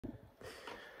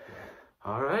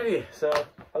Alrighty, so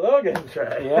hello again,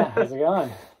 Trey. Yeah, how's it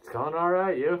going? It's going all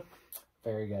right, you?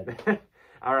 Very good.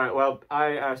 All right, well,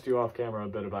 I asked you off camera a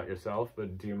bit about yourself,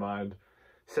 but do you mind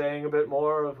saying a bit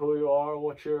more of who you are,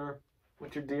 what your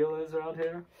deal is around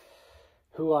here?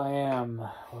 Who I am,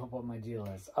 what my deal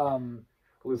is.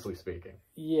 Loosely speaking.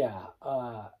 Yeah,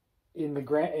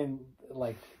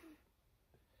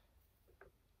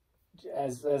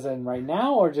 as in right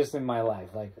now, or just in my life,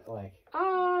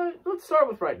 Let's start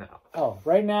with right now. Oh,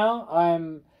 right now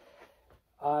I'm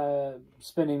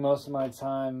spending most of my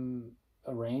time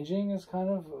arranging is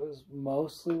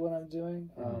mostly what I'm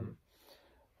doing.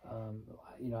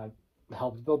 You know, I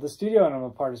helped build the studio and I'm a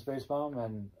part of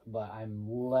Spacebomb, but I'm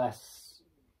less.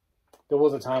 There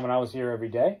was a time when I was here every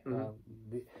day.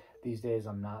 These days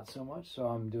I'm not so much, so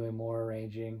I'm doing more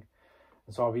arranging.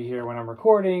 And so I'll be here when I'm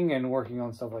recording and working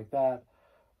on stuff like that.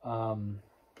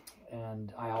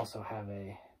 And I also have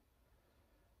a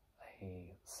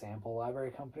sample library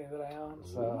company that I own.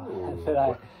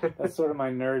 So that's sort of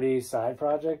my nerdy side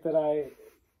project that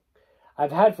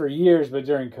I've had for years, but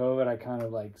during COVID I kind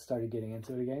of started getting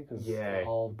into it again.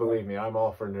 Believe me, I'm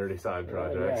all for nerdy side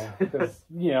projects. Yeah, because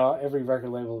you know, every record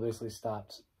label basically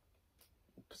stopped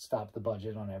the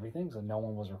budget on everything, so no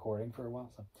one was recording for a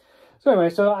while. So anyway,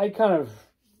 so I kind of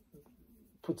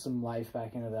put some life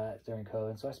back into that during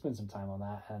COVID, so I spent some time on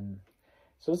that, and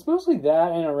so it's mostly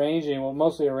that and arranging. Well,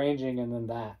 mostly arranging, and then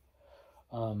that.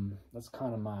 That's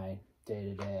kind of my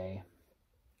day-to-day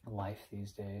life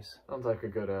these days. Sounds like a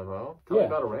good MO. Tell me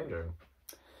about arranging.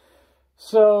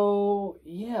 So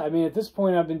yeah, I mean, at this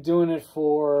point, I've been doing it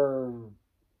for,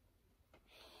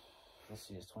 let's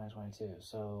see, it's 2022,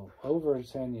 so over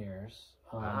 10 years.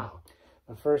 Wow.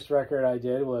 The first record I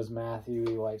did was Matthew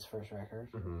E. White's first record.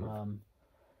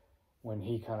 When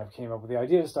he kind of came up with the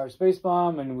idea to start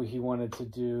Spacebomb, and he wanted to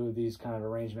do these kind of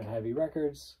arrangement-heavy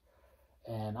records.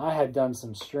 And I had done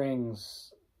some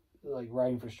strings, like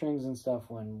writing for strings and stuff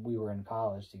when we were in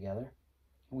college together.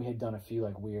 We had done a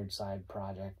few weird side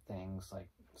project things, like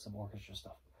some orchestra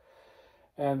stuff.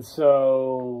 And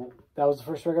so that was the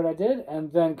first record I did.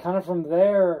 And then kind of from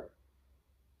there,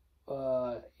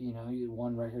 you know,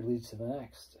 one record leads to the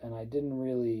next. And I didn't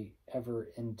really ever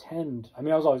intend, I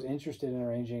mean, I was always interested in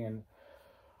arranging, and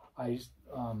I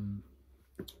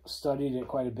studied it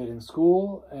quite a bit in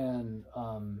school, and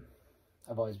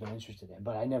I've always been interested in it,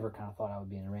 but I never kind of thought I would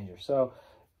be an arranger. So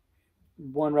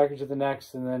one record to the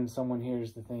next, and then someone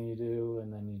hears the thing you do,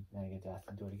 and then you get to ask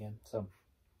to do it again. So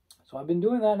I've been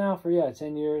doing that now for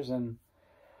 10 years, and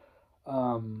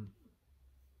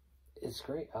it's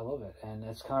great. I love it. And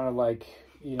it's kind of like,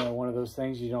 you know, one of those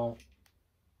things you don't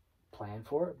plan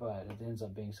for it, but it ends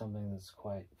up being something that's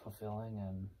quite fulfilling.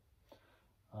 And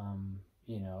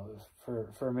you know,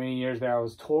 for many years there, I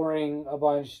was touring a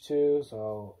bunch too,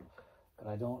 but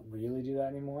I don't really do that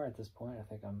anymore at this point. I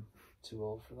think I'm too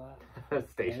old for that.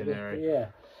 Stationary.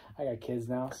 Yeah. I got kids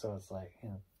now, so it's like, you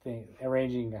know,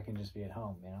 arranging, I can just be at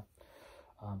home, you know,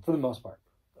 for the most part.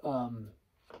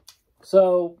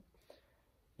 So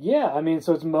yeah, I mean,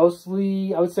 so it's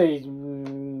mostly, I would say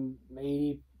 85%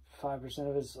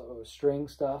 of it's string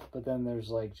stuff, but then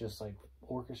there's just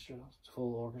orchestra,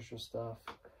 full orchestra stuff,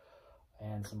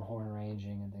 and some horn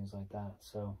arranging and things like that.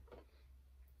 So,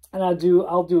 and I'll do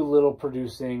a little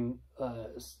producing.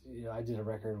 You know, I did a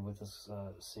record with this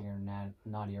singer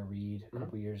Nadia Reed a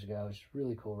couple years ago. It's a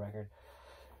really cool record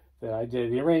that I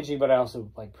did the arranging, but I also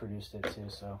produced it too.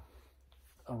 So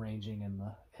arranging in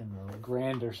the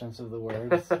grander sense of the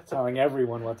word, telling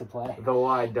everyone what to play. The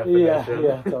wide definition.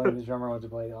 Yeah, telling the drummer what to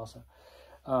play also.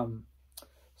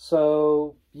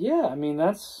 So yeah, I mean,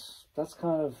 that's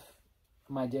kind of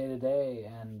my day-to-day,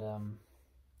 and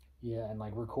yeah, and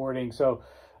recording. So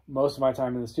most of my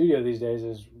time in the studio these days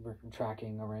is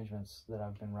tracking arrangements that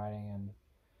I've been writing, and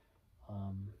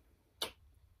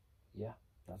yeah,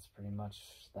 that's pretty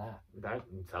much that. That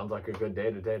sounds like a good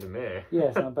day-to-day to me. Yeah,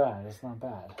 it's not bad. It's not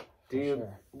bad.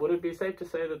 Would it be safe to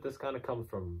say that this kind of comes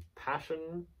from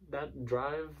passion, that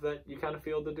drive that you kind of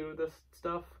feel to do this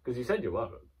stuff? Because you said you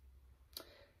love it.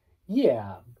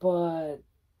 Yeah, but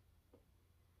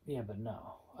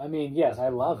no. I mean, yes, I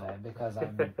love it because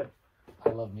I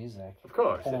love music. Of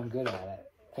course. And I'm good at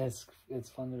it. It's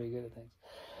fun to be good at things.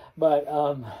 But,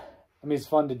 I mean, it's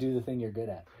fun to do the thing you're good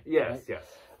at. Yes, right? yes.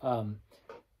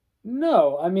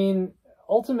 No, I mean,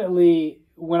 ultimately,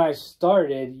 when I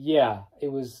started, yeah, there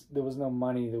was no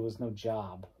money, there was no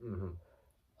job.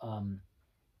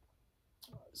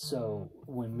 So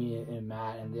when me and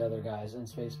Matt and the other guys in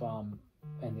Spacebomb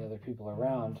and the other people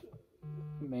around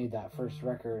made that first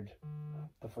record,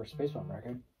 the first Spacebomb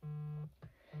record,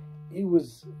 it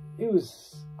was,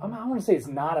 I want to say it's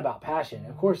not about passion.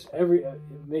 Of course,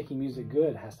 making music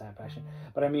good has to have passion,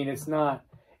 but I mean, it's not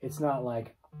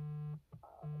like,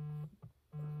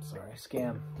 sorry,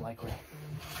 scam, likely.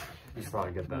 You should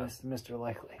probably get that. Mr.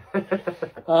 Likely.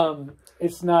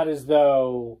 It's not as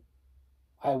though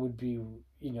I would be,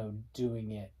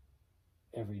 doing it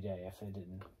every day if it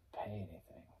didn't pay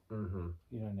anything. Mm-hmm.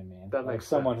 You know what I mean? That like makes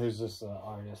someone sense. who's just an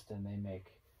artist and they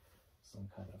make some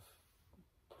kind of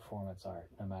performance art,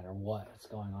 no matter what's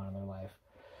going on in their life.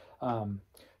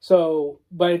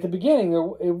 But at the beginning,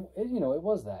 it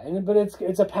was that, but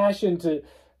it's a passion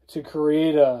to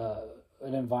create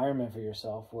an environment for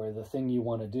yourself where the thing you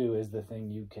want to do is the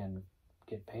thing you can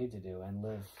get paid to do and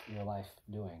live your life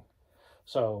doing.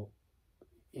 So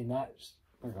in that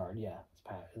regard, yeah,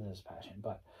 it is passion,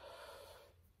 but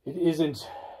it isn't.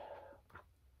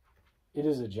 It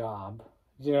is a job.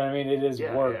 You know what I mean? It is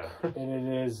work, and it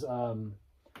is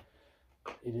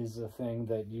a thing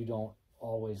that you don't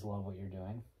always love what you're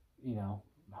doing.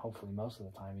 Hopefully most of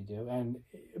the time you do. And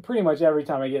pretty much every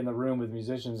time I get in the room with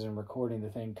musicians and recording the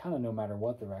thing, kind of no matter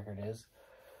what the record is,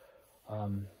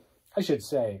 I should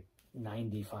say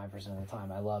 95% of the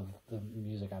time I love the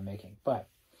music I'm making. But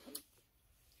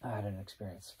I had an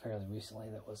experience fairly recently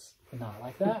that was not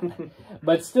like that.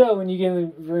 But still, when you get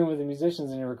in the room with the musicians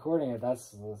and you're recording it,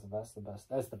 that's the best.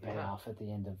 That's the payoff at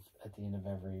the end of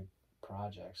every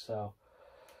project. So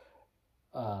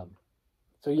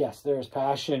yes, there's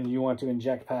passion. You want to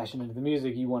inject passion into the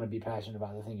music. You want to be passionate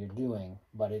about the thing you're doing,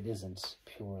 but it isn't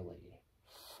purely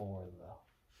for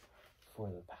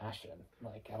the passion.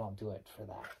 Like, I don't do it for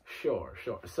that. Sure.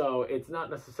 So it's not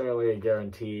necessarily a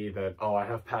guarantee that, I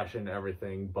have passion in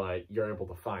everything, but you're able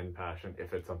to find passion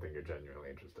if it's something you're genuinely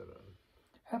interested in.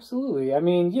 Absolutely. I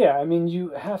mean, yeah. I mean,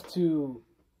 you have to,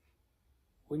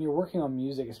 when you're working on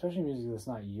music, especially music that's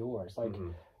not yours, like. Mm-hmm.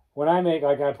 When I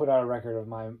put out a record of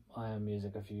my own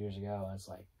music a few years ago, and it's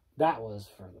like, that was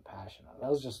for the passion. That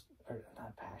was just,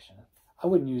 not passionate. I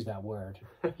wouldn't use that word.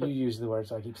 You use the word,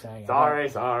 so I keep saying it. Sorry.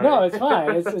 No, it's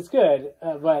fine. It's good.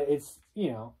 But it's,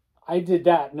 I did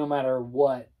that no matter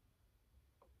what.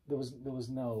 There was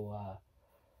no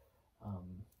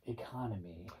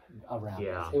economy around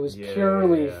it. It was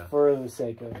purely for the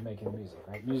sake of making music,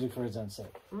 right? Music for its own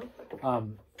sake.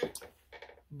 Mm-hmm.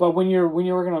 But when you're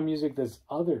working on music that's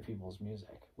other people's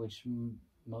music, which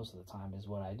most of the time is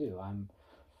what I do,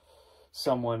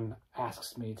 someone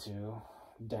asks me to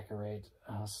decorate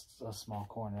a small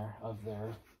corner of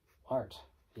their art,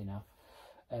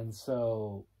 and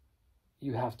so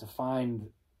you have to find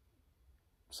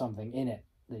something in it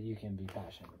that you can be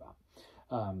passionate about,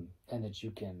 and that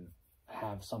you can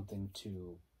have something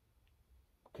to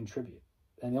contribute.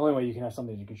 And the only way you can have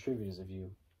something to contribute is if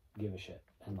you give a shit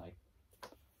and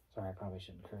Sorry, I probably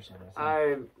shouldn't curse on this.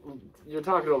 You're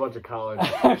talking to a bunch of college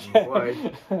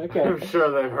students. Okay. I'm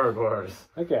sure they've heard worse.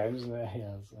 Okay, it's not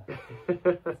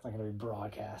going to be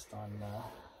broadcast on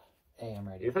AM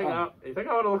radio. You think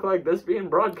I want to look like this being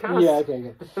broadcast? Yeah.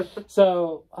 Okay. Good.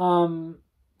 So,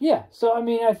 yeah. So I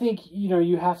mean, I think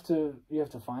you have to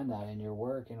find that in your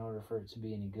work in order for it to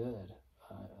be any good.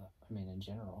 I mean, in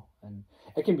general, and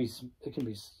it can be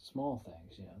small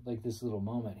things. Like this little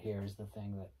moment here is the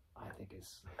thing that I think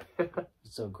is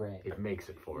so great. It makes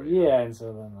it for you. Yeah, and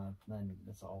so then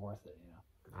it's all worth it,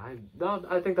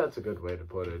 I think that's a good way to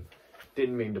put it.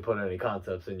 Didn't mean to put any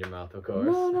concepts in your mouth, of course.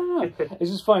 No.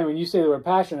 It's just funny when you say the word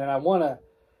passion, and I wanna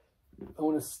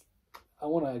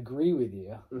agree with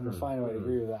you. Mm-hmm. Or find a way to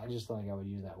agree with that. I just don't think I would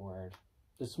use that word.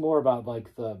 It's more about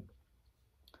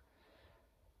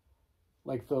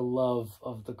the love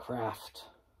of the craft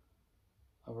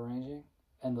of arranging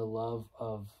and the love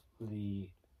of the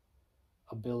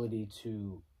ability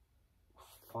to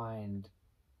find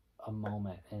a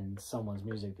moment in someone's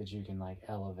music that you can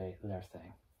elevate their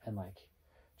thing and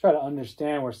try to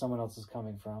understand where someone else is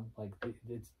coming from.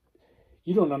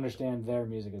 You don't understand their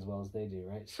music as well as they do,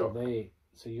 right? Sure.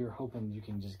 So you're hoping you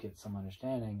can just get some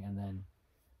understanding and then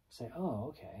say, oh,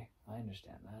 okay, I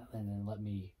understand that, and then let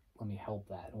me help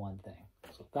that one thing.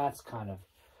 So that's kind of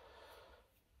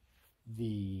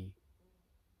the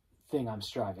thing I'm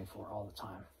striving for all the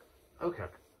time. Okay.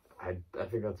 I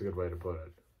think that's a good way to put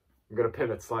it. I'm going to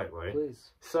pivot slightly.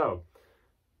 Please. So,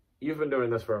 you've been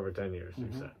doing this for over 10 years, you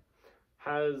said.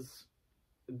 Has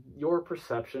your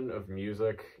perception of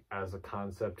music as a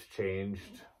concept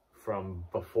changed from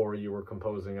before you were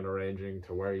composing and arranging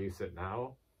to where you sit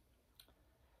now?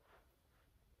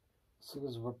 So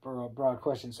this is a broad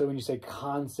question. So when you say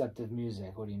concept of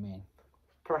music, what do you mean?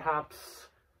 Perhaps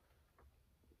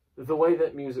the way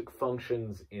that music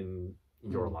functions in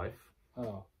your life.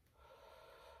 Oh.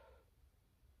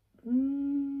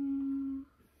 No,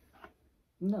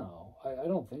 I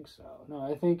don't think so. No,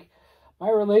 I think my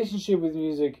relationship with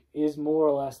music is more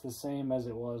or less the same as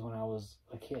it was when I was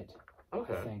a kid.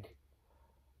 Okay. I think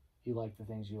you like the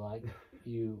things you like.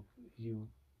 You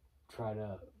try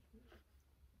to.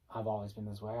 I've always been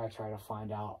this way. I try to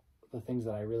find out the things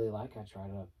that I really like. I try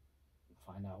to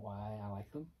find out why I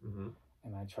like them,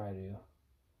 and I try to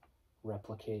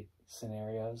replicate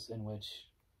scenarios in which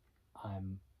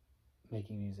I'm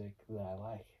making music that I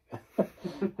like.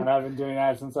 And I've been doing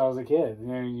that since I was a kid. You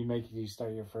know, you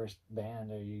start your first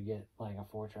band, or you get like a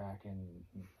 4-track and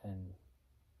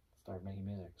start making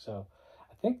music. So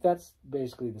I think that's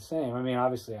basically the same. I mean,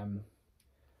 obviously I'm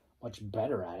much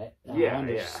better at it. And I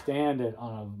understand it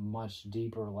on a much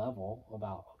deeper level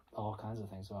about all kinds of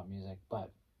things about music.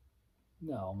 But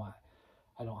no,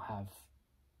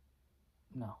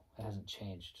 it hasn't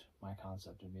changed my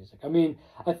concept of music. I mean,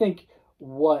 I think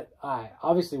what I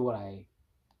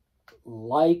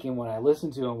like and what I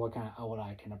listen to and what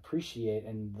I can appreciate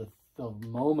and the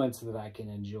moments that I can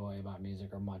enjoy about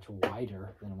music are much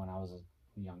wider than when I was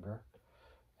younger,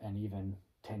 and even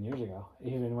 10 years ago,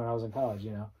 even when I was in college,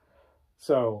 you know.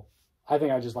 So I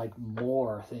think I just like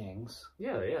more things.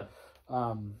 Yeah.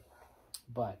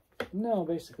 But no,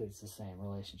 basically it's the same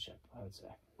relationship, I would say.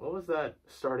 What was that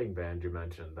starting band you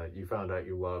mentioned that you found out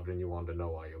you loved and you wanted to know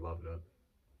why you loved it?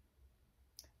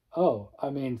 So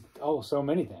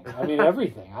many things. I mean,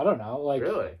 everything. I don't know. Like,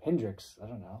 really? Hendrix. I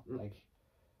don't know. Like,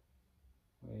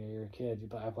 when you're a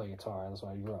kid, I play guitar. That's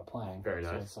why I grew up playing. Very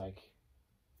nice. So it's like,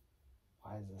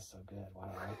 why is this so good? Why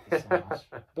do I like this so much?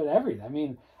 But everything. I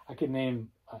mean, I could name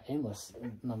an endless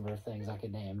number of things I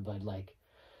could name, but like,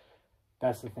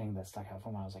 that's the thing that stuck out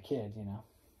from when I was a kid, you know?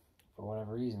 For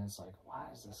whatever reason, it's like, why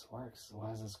does this work?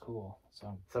 Why is this cool?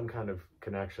 So some kind of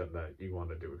connection that you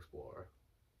wanted to explore.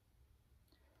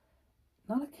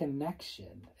 Not a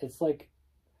connection. It's like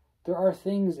there are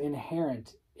things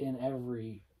inherent in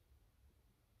every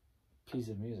piece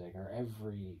of music or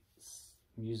every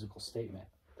musical statement.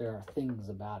 There are things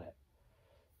about it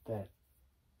that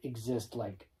exist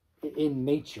like in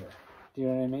nature. Do you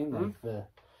know what I mean? Like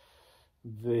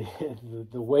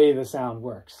the way the sound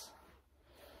works.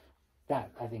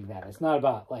 I think that it's not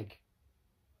about like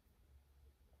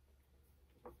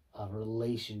a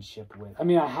relationship with. I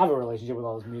mean, I have a relationship with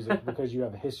all this music because you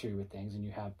have a history with things and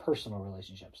you have personal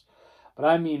relationships. But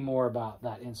I mean more about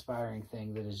that inspiring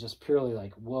thing that is just purely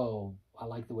like, whoa, I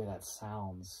like the way that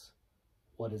sounds.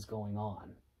 What is going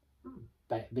on?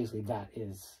 But basically, that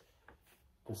is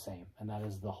the same, and that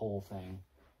is the whole thing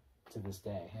to this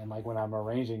day. And like when I'm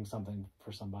arranging something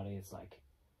for somebody, it's like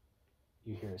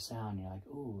you hear a sound, and you're like,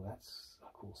 ooh, that's a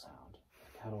cool sound.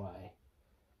 Like, how do I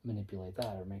manipulate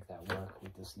that or make that work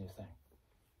with this new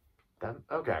thing?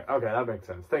 Okay, that makes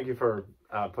sense. Thank you for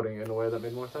putting it in a way that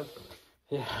made more sense to me.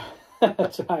 Yeah,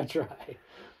 I try.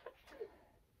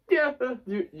 Yeah,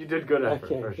 you did good effort,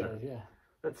 for good, sure. Yeah.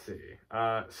 Let's see.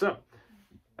 So,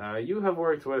 you have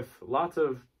worked with lots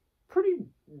of pretty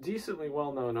decently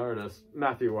well-known artists.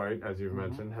 Matthew White, as you've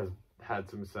mentioned, has had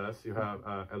some success. You have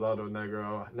Helado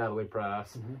Negro, Natalie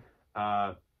Prass.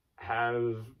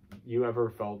 Have you ever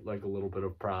felt like a little bit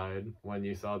of pride when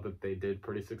you saw that they did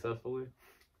pretty successfully?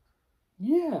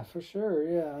 Yeah, for sure.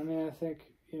 Yeah, I mean, I think,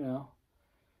 you know,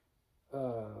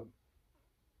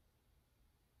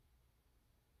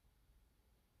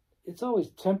 it's always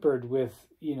tempered with,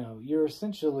 you know, you're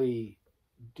essentially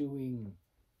doing,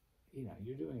 you know,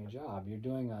 you're doing a job. You're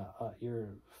doing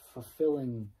you're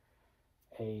fulfilling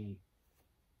a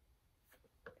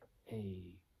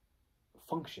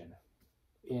function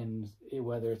in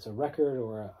whether it's a record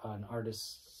or an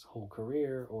artist's whole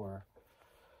career or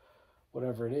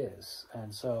whatever it is.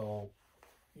 And so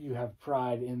you have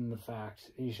pride in the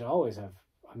fact, you should always have,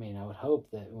 I mean, I would hope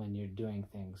that when you're doing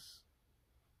things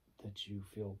that you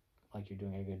feel like you're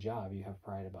doing a good job, you have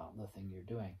pride about the thing you're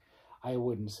doing. I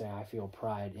wouldn't say I feel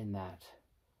pride in that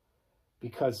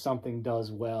because something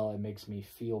does well, it makes me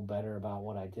feel better about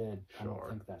what I did. Sure. I don't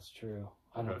think that's true.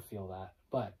 I don't feel that.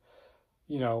 But,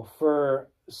 you know, for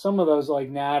some of those, like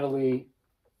Natalie,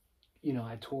 you know,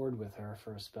 I toured with her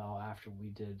for a spell after we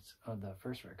did the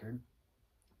first record.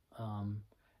 And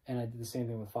I did the same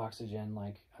thing with Foxygen.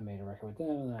 Like, I made a record with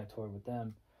them, and then I toured with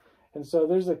them. And so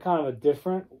there's a kind of a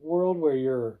different world where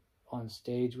you're on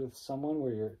stage with someone,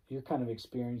 where you're kind of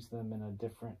experiencing them in a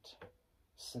different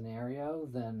scenario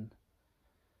than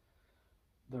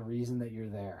the reason that you're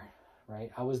there,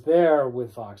 right? I was there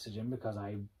with Foxygen because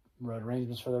I wrote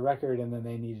arrangements for the record, and then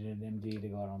they needed an MD to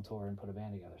go out on tour and put a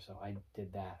band together. So I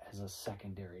did that as a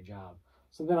secondary job.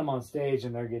 So then I'm on stage,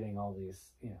 and they're getting all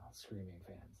these, you know, screaming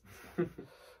fans and stuff.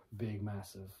 Big,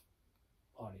 massive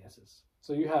audiences.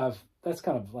 So you have, that's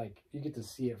kind of like, you get to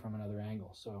see it from another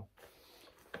angle. So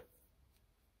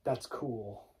that's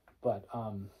cool. But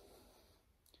I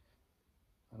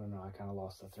don't know, I kind of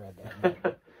lost the thread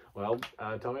there. Well,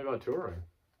 tell me about touring.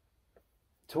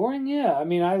 Touring, yeah. I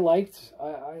mean, I like it.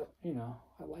 I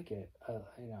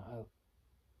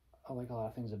like a lot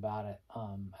of things about it.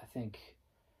 I think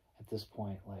at this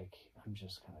point, like, I'm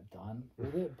just kind of done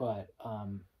with it. But, I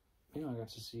got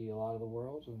to see a lot of the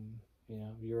world and,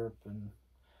 Europe and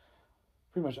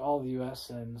pretty much all the U.S.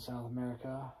 and South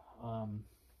America.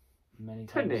 Many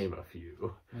times. To name a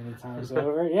few. Many times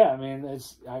over. Yeah, I mean,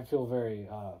 I feel very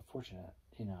fortunate,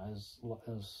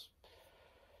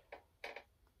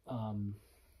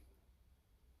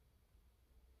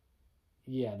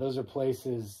 yeah, those are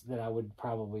places that I would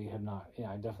probably have not,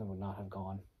 I definitely would not have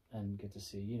gone and get to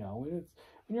see, when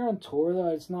you're on tour though,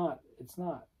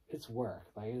 it's work.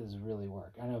 Like, it is really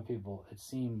work. I know people, it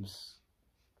seems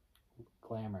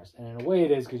glamorous, and in a way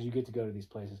it is, because you get to go to these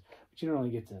places, but you don't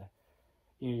really get to,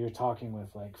 you're talking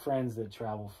with like friends that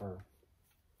travel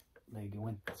they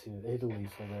went to Italy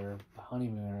for their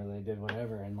honeymoon, or they did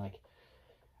whatever, and like,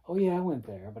 oh yeah, I went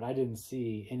there, but I didn't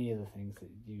see any of the things that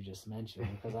you just mentioned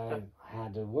because I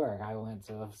had to work. I went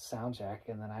to a sound check,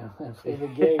 and then I went to the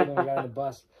gig, and then we got on the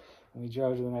bus and we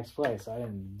drove to the next place. I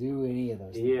didn't do any of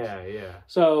those things. Yeah.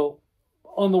 So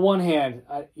on the one hand,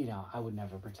 I would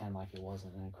never pretend like it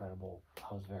wasn't an incredible,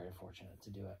 I was very fortunate to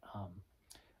do it.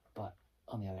 But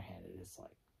on the other hand, it is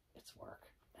like, it's work,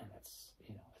 and it's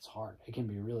hard. It can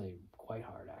be really quite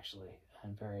hard, actually,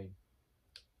 and very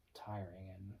tiring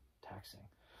and taxing.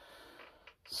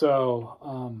 So,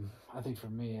 I think for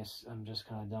me, I'm just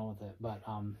kind of done with it. But,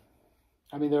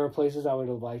 I mean, there are places I would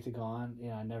have liked to go on.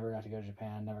 I never got to go to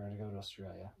Japan, never got to go to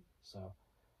Australia. So,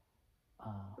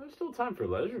 there's still time for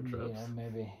leisure trips.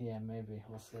 Yeah, maybe.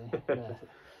 We'll see. But,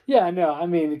 yeah, no, I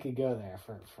mean, it could go there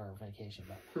for vacation.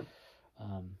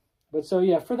 But so,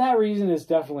 yeah, for that reason, it's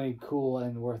definitely cool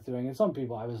and worth doing. And some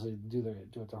people obviously do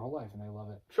it their whole life, and they love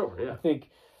it. Sure, yeah. I think,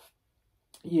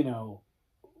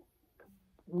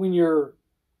 when you're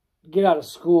get out of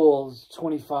school,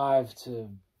 25 to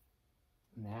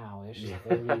now-ish,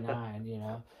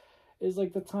 39, is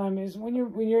like the time is when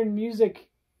you're in music,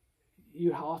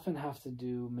 you often have to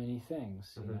do many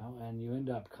things, and you end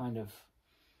up kind of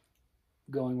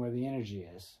going where the energy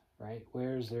is, right?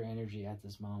 Where's their energy at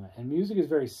this moment? And music is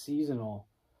very seasonal.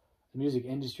 The music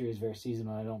industry is very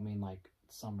seasonal. I don't mean like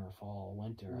summer, fall,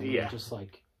 winter. I mean, just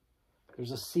like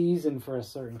there's a season for a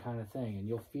certain kind of thing, and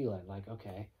you'll feel it. Like,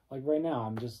 okay, like right now,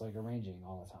 I'm just like arranging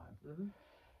all the time.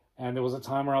 And there was a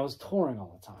time where I was touring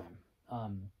all the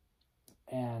time.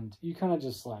 And you kind of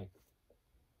just like,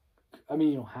 I mean,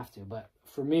 you don't have to, but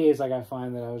for me, it's like I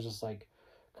find that I was just like,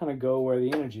 kind of go where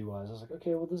the energy was. I was like,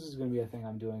 okay, well, this is going to be a thing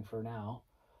I'm doing for now.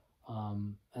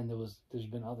 And there's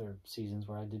been other seasons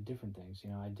where I did different things.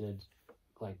 I did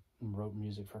like wrote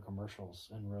music for commercials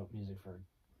and wrote music for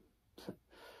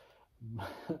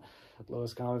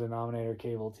lowest common denominator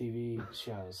cable TV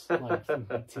shows like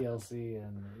TLC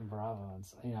and Bravo,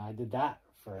 and I did that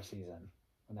for a season,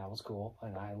 and that was cool,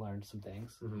 and I learned some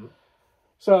things.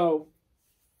 So,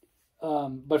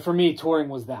 but for me, touring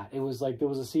was that. It was like there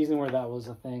was a season where that was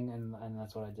a thing, and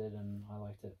that's what I did, and I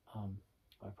liked it.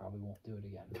 I probably won't do it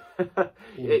again.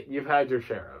 You've had your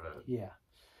share of it. Yeah.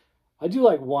 I do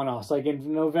like one-offs. Like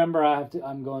in November,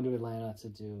 I'm going to Atlanta to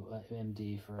do an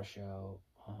MD for a show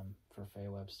for Faye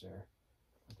Webster,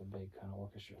 like a big kind of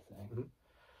orchestra thing.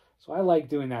 So I like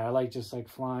doing that. I like just like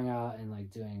flying out and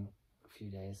like doing a few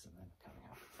days and then coming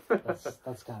out.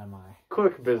 That's kind of my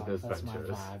quick business that's ventures.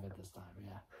 My vibe at this time.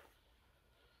 Yeah.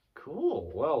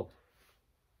 Cool. Well,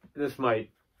 this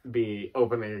might be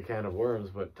opening a can of worms,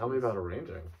 but tell me about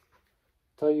arranging.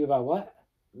 Tell you about what?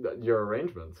 Your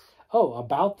arrangements. Oh,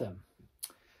 about them.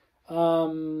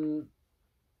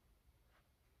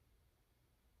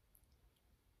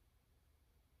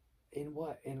 In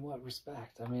what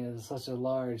respect? I mean, it's such a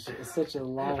large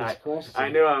question. I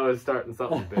knew I was starting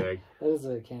something big. That is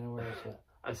a can of worms. But...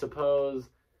 I suppose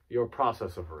your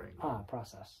process of arranging.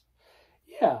 Process.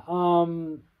 Yeah.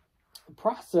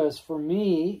 Process for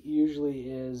me usually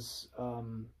is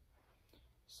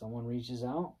someone reaches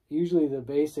out. Usually the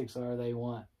basics are they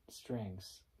want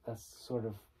strings. That's sort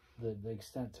of the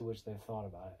extent to which they've thought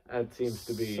about it. That seems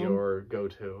to be your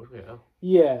go-to, yeah.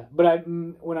 Yeah, but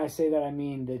when I say that, I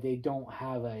mean that they don't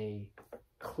have a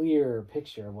clear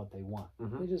picture of what they want.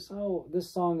 They just,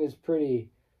 this song is pretty.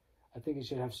 I think it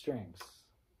should have strings.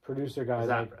 Producer guys,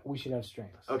 like, we should have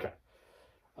strings. Okay.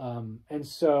 And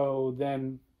so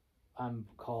then I'm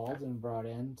called and brought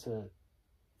in to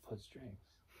put strings.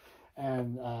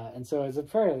 And so it's a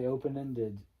fairly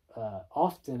open-ended,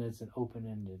 often it's an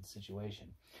open-ended situation.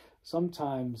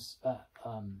 Sometimes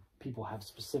people have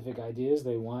specific ideas.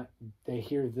 They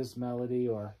hear this melody,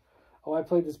 or, oh, I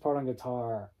played this part on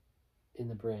guitar in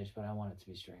the bridge, but I want it to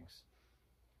be strings.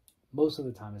 Most of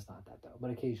the time it's not that, though,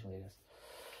 but occasionally it is.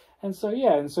 And so,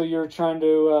 yeah, and so you're trying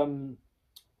to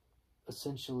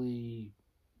essentially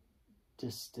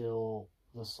distill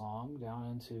the song down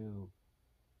into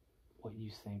what you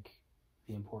think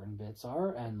the important bits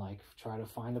are, and like try to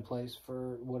find a place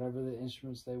for whatever the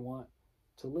instruments they want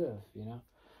to live, you know?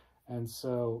 And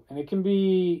so, and it can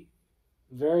be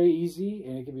very easy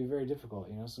and it can be very difficult,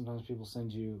 you know? Sometimes people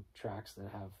send you tracks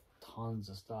that have tons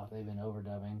of stuff they've been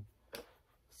overdubbing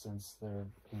since their,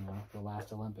 you know, the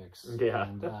last Olympics. Yeah.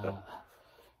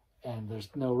 And there's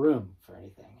no room for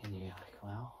anything. And you're like,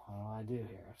 well, what do I do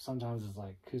here? Sometimes it's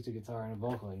like acoustic guitar and a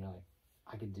vocal, and you're like,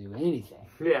 I could do anything.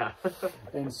 Yeah.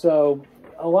 And so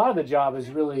a lot of the job is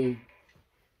really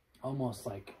almost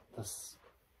like the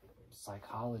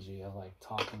psychology of like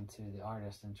talking to the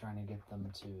artist and trying to get them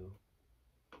to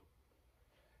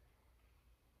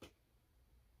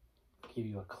give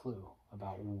you a clue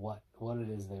about what it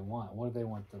is they want. What do they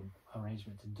want the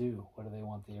arrangement to do? What do they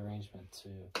want the arrangement to,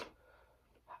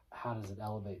 how does it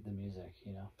elevate the music,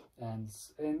 you know? And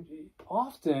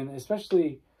often,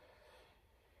 especially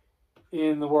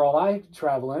in the world I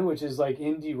travel in, which is like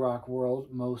indie rock world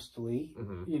mostly,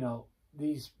 you know,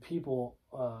 these people,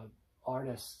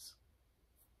 artists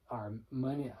are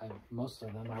most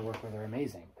of them I work with are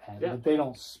amazing, but they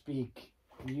don't speak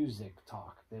music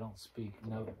talk. They don't speak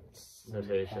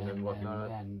notation and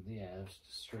whatnot, and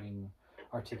string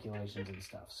articulations and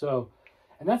stuff. So,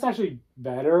 and that's actually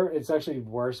better. It's actually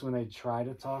worse when they try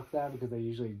to talk that, because they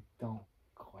usually don't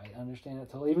quite understand it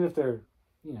totally, even if they're,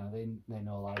 you know, they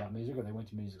know a lot about music or they went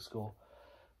to music school,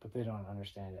 but they don't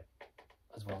understand it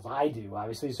as well as I do,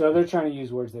 obviously. So they're trying to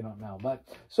use words they don't know. But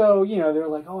so, you know, they're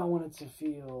like, oh, I want it to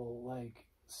feel like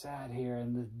sad here,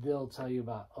 and they'll tell you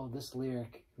about, oh, this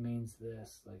lyric means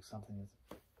this, like something that's,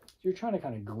 you're trying to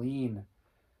kind of glean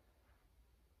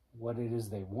what it is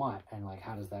they want, and like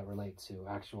how does that relate to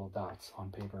actual dots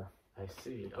on paper. I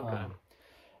see. Okay.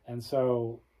 And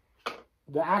so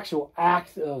the actual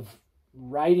act of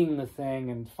writing the thing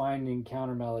and finding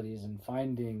counter melodies and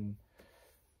finding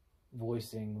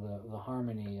voicing the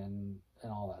harmony and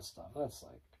all that stuff, that's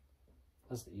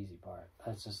the easy part.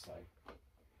 That's just like,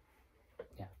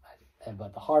 yeah.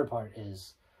 But the hard part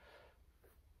is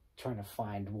trying to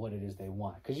find what it is they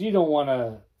want, because you don't want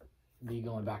to be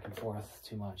going back and forth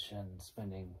too much and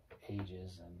spending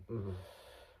ages and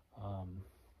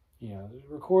you know,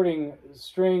 recording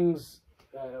strings,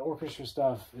 orchestra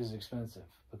stuff is expensive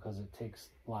because it takes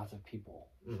lots of people.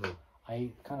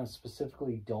 I kind of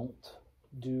specifically don't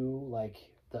do like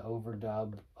the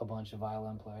overdub a bunch of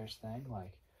violin players thing.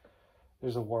 Like,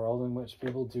 there's a world in which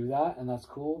people do that, and that's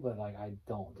cool, but like I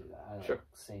don't do that. I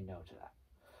say no to that.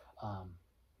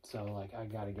 So like I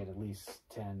got to get at least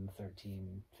 10,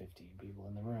 13, 15 people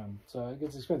in the room. So it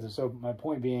gets expensive. So my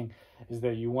point being is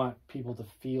that you want people to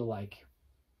feel like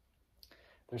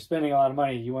they're spending a lot of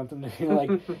money. You want them to feel like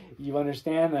you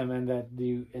understand them, and that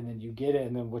and then you get it,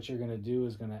 and then what you're going to do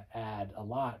is going to add a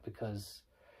lot, because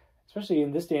especially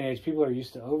in this day and age, people are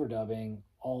used to overdubbing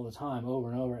all the time,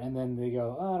 over and over, and then they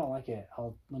go, oh, I don't like it.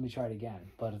 Let me try it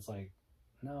again. But it's like,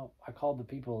 no, I called the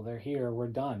people. They're here. We're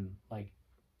done. Like,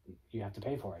 you have to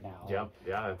pay for it now. Yeah,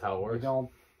 yeah, that's how it works.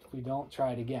 We don't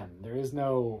try it again. There is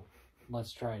no,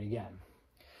 let's try it again.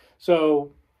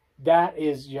 So that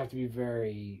is, you have to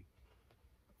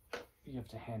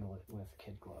handle it with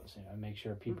kid gloves, you know, and make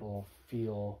sure people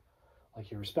feel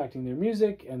like you're respecting their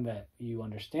music and that you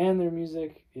understand their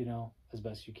music, you know, as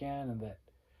best you can, and that,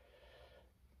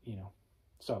 you know,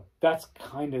 so that's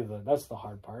kind of that's the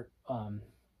hard part.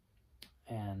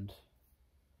 And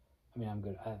I mean, I'm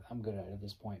good at it at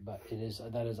this point, but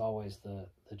that is always the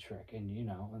trick. And, you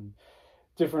know, and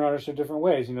different artists are different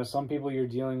ways. You know, some people you're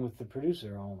dealing with the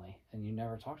producer only, and you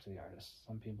never talk to the artist.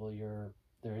 Some people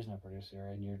there is no producer,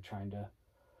 and you're trying to,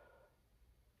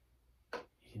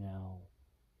 you know,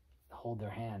 hold their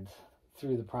hand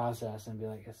through the process and be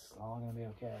like, it's all gonna be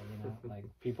okay, you know. Like,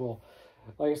 people,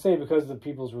 like I say, because of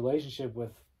people's relationship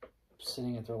with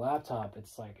sitting at their laptop,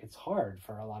 it's like, it's hard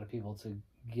for a lot of people to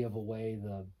give away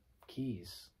the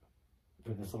keys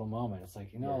for this little moment. It's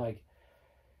like, you know, like,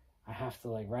 I have to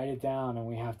like write it down and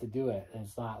we have to do it, and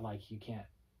it's not like you can't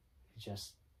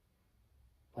just,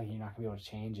 like, you're not gonna be able to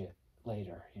change it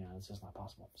later, you know. It's just not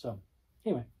possible. So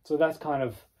anyway, so that's kind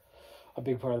of a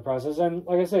big part of the process. And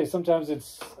like I say, sometimes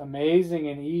it's amazing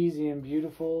and easy and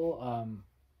beautiful.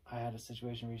 I had a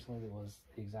situation recently that was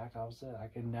the exact opposite. I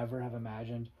could never have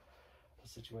imagined a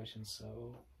situation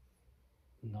so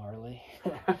gnarly.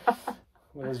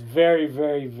 It was very,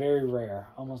 very, very rare.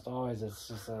 Almost always it's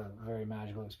just a very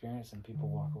magical experience and people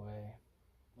walk away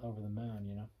over the moon,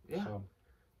 you know? Yeah. So,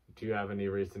 do you have any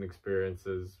recent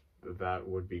experiences that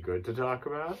would be good to talk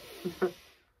about?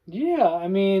 yeah, I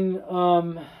mean,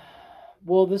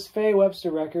 well, this Faye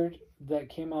Webster record that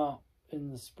came out in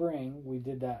the spring, we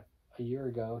did that a year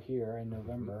ago here in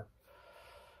November.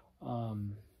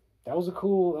 That was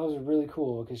really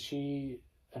cool because she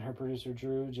and her producer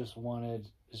Drew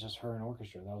it's just her and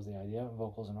orchestra. That was the idea,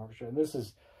 vocals and orchestra. And this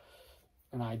is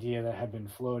an idea that had been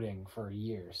floating for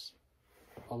years.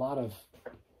 A lot of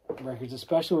records,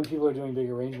 especially when people are doing big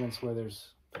arrangements where their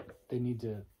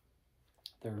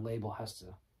label has to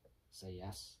say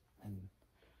yes and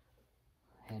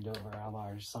hand over a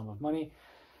large sum of money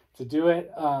to do it.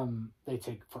 They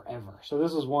take forever. So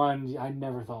this was one I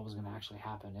never thought was going to actually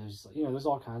happen. It was, there's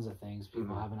all kinds of things.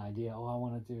 People have an idea. Oh, I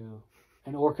want to do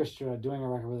an orchestra. Doing a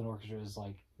record with an orchestra is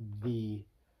like the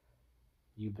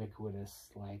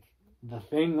ubiquitous, like the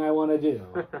thing I want to do.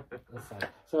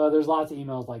 So there's lots of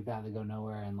emails like that go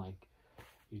nowhere, and like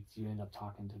you end up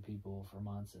talking to people for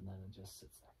months and then it just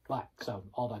sits there. But so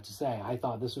all that to say, I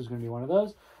thought this was going to be one of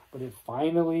those, but it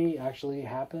finally actually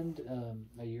happened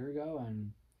a year ago,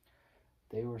 and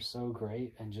they were so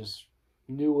great and just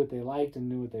knew what they liked and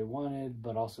knew what they wanted,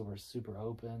 but also were super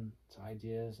open to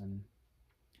ideas. And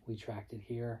we tracked it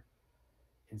here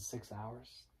in 6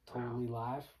 hours, totally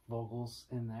live, vocals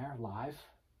in there, live.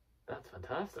 That's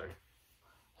fantastic.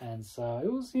 And so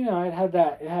it was, it had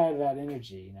that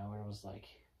energy, where it was like,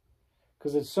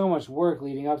 because it's so much work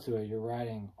leading up to it. You're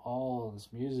writing all this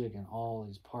music and all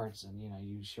these parts, and,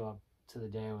 you show up to the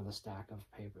day with a stack of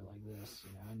paper like this,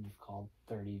 and you've called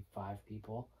 35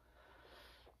 people,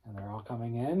 and they're all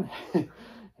coming in,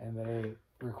 and they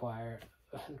require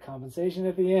compensation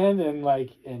at the end,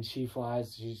 and she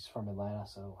flies. She's from Atlanta,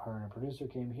 so her and her producer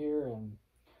came here, and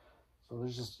so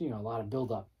there's just a lot of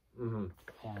build up,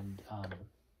 and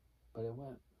but it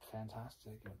went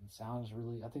fantastic. And the sound is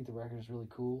really, I think the record is really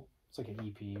cool. It's like an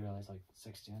EP, really. It's like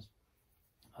 6 tunes.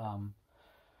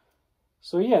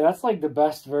 So yeah, that's like the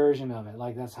best version of it.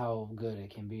 Like that's how good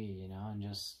it can be,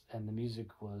 and the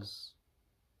music was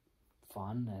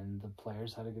fun and the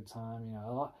players had a good time.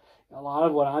 A lot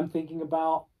of what I'm thinking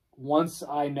about once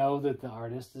I know that the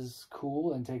artist is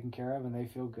cool and taken care of and they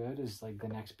feel good is like the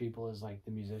next people is like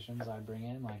the musicians I bring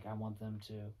in. Like I want them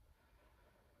to,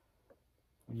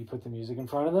 when you put the music in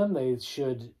front of them, they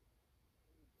should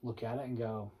look at it and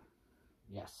go,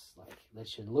 yes, like that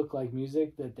should look like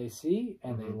music that they see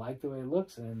and they like the way it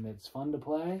looks and it's fun to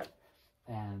play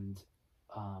and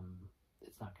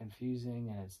it's not confusing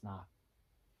and it's not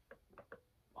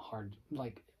hard.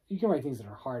 Like you can write things that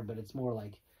are hard, but it's more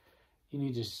like you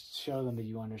need to show them that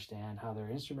you understand how their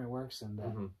instrument works and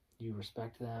that you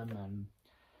respect them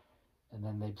and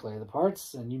then they play the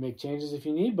parts and you make changes if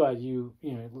you need, but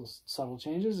little subtle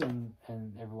changes and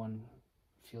everyone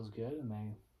feels good and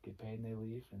they get paid and they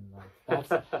leave, and like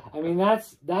that's I mean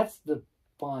that's the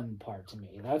fun part to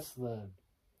me. That's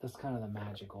kind of the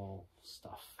magical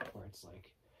stuff where it's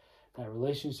like that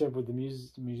relationship with the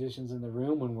musicians in the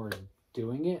room when we're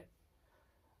doing it,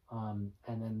 and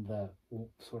then the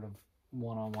sort of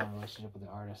one-on-one relationship with the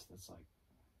artist that's like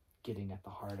getting at the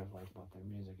heart of like what their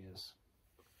music is.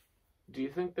 Do you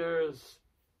think there's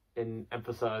an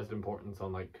emphasized importance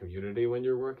on like community when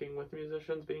you're working with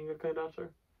musicians being a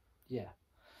conductor?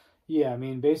 Yeah, I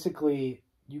mean, basically,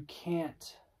 you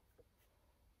can't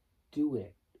do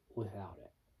it without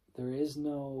it. There is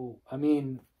no, I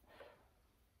mean,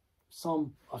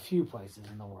 a few places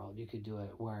in the world you could do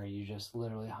it where you're just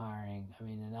literally hiring. I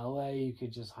mean, in LA, you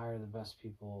could just hire the best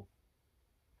people.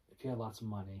 If you had lots of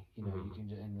money, you can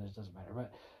do, and it doesn't matter.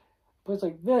 But it's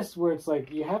like this, where it's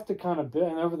like you have to kind of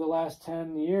build, and over the last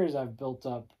 10 years, I've built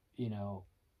up,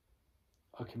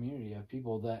 a community of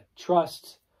people that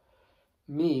trust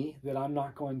me, that I'm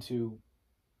not going to,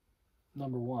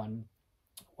 number one,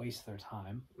 waste their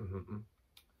time,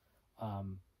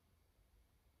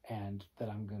 and that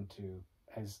I'm going to,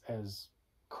 as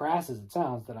crass as it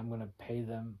sounds, that I'm going to pay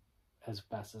them as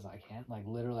best as I can. Like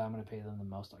literally, I'm going to pay them the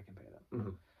most I can pay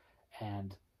them,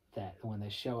 and that when they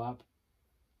show up,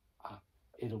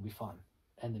 it'll be fun,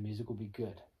 and the music will be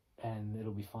good, and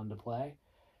it'll be fun to play,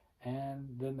 and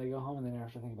then they go home and they never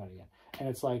have to think about it again. And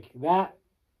it's like that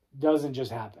doesn't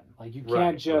just happen. Like you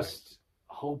can't just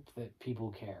hope that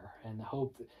people care and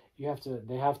hope that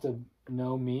they have to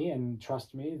know me and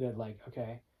trust me that like,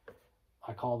 okay,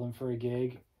 I call them for a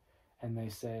gig and they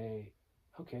say,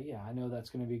 okay, yeah, I know that's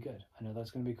going to be good. I know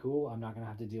that's going to be cool. I'm not going to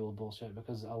have to deal with bullshit,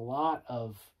 because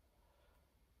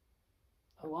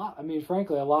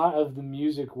frankly, a lot of the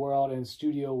music world and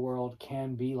studio world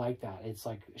can be like that. It's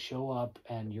like show up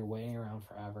and you're waiting around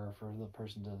forever for the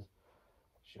person to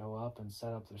show up and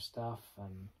set up their stuff,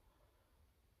 and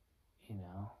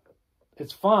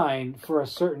it's fine for a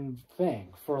certain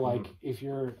thing. For like, if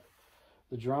you're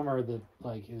the drummer that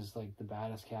like is like the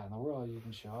baddest cat in the world, you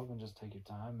can show up and just take your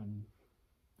time,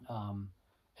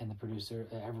 and the producer,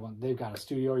 everyone, they've got a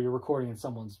studio, or you're recording in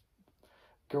someone's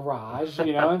garage,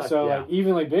 and so like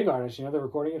even like big artists, they're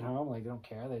recording at home, like they don't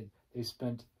care. They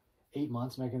spent 8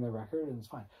 months making their record, and it's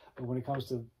fine. But when it comes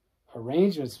to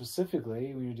arrangements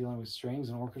specifically, when you're dealing with strings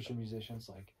and orchestra musicians,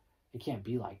 like it can't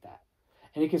be like that.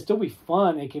 And it can still be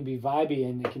fun, it can be vibey,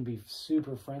 and it can be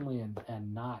super friendly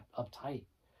and not uptight.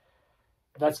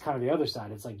 That's kind of the other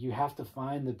side. It's like you have to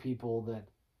find the people that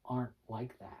aren't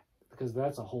like that, because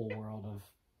that's a whole world of,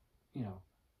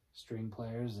 string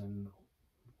players and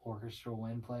orchestral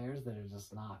wind players that are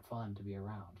just not fun to be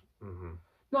around. Mm-hmm.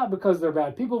 Not because they're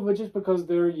bad people, but just because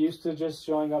they're used to just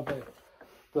showing up at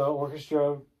the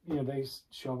orchestra. They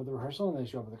show up at the rehearsal and they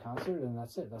show up at the concert, and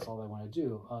that's it. That's all they want to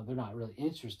do. They're not really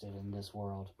interested in this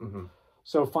world. Mm-hmm.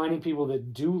 So finding people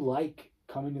that do like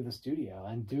coming to the studio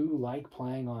and do like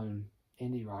playing on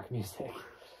indie rock music,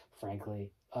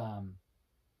 frankly,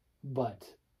 but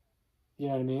you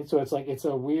know what I mean? So it's like, it's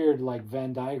a weird like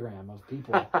Venn diagram of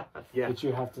people that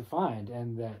you have to find,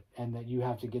 and that you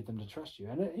have to get them to trust you.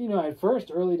 And at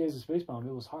first, early days of Spacebomb,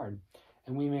 it was hard,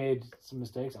 and we made some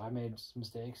mistakes. I made some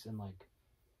mistakes, and like,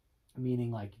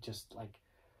 meaning like just like,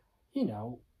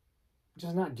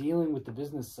 just not dealing with the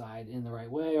business side in the right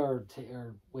way, or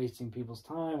wasting people's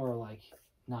time, or like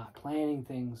not planning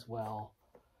things well.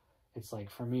 It's like,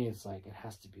 for me, it's like it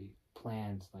has to be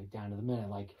planned like down to the minute.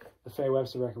 Like the Faye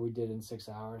Webster record we did in 6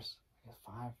 hours,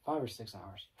 5 or 6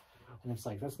 hours, and it's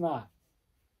like, it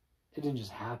didn't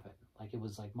just happen. Like it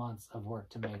was like months of work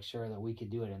to make sure that we could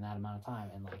do it in that amount of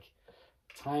time, and like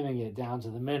timing it down to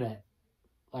the minute.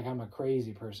 Like I'm a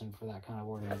crazy person for that kind of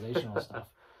organizational stuff.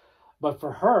 But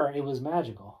for her, it was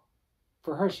magical.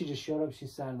 For her, she just showed up, she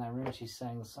sat in that room, she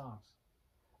sang the songs.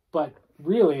 But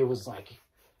really, it was like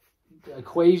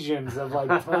equations of like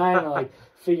time, and like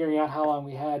figuring out how long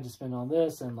we had to spend on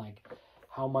this, and like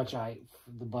how much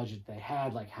the budget they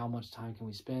had, like how much time can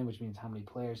we spend, which means how many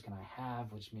players can I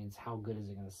have, which means how good is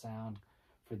it going to sound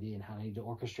and how I need to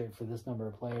orchestrate for this number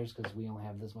of players, because we only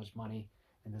have this much money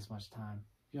and this much time.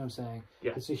 You know what I'm saying?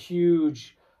 Yeah. It's a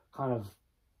huge kind of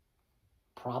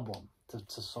problem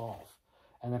to solve.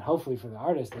 And then hopefully for the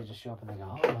artist, they just show up and they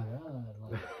go, oh my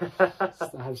God,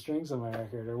 like, I have strings on my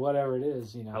record, or whatever it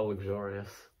is, How luxurious.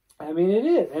 I mean, it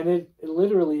is. And it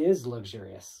literally is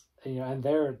luxurious. And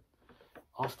they're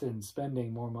often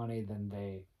spending more money than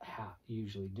they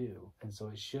usually do. And so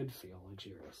it should feel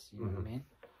luxurious. You know what I mean?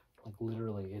 Like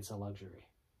literally, it's a luxury.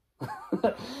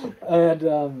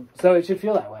 And so it should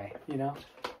feel that way,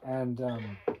 and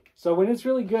so when it's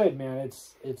really good, man,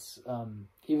 it's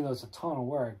even though it's a ton of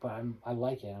work, but I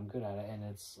like it, I'm good at it, and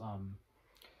it's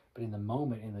but in the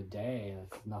moment, in the day,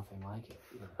 it's nothing like it.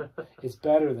 It's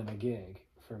better than a gig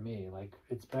for me. Like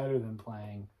it's better than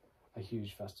playing a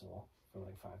huge festival for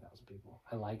like 5,000 people.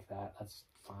 I like that. That's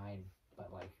fine,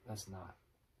 but like that's not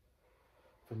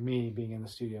for me. Being in the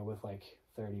studio with like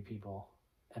 30 people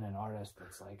and an artist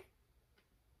that's like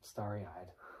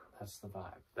starry-eyed, that's the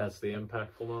vibe. That's the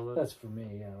impactful moment. That's for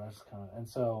me. Yeah, that's kind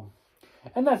of,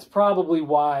 and that's probably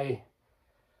why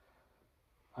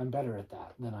I'm better at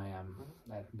that than I am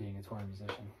at being a touring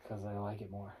musician, because I like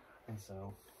it more. And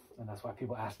that's why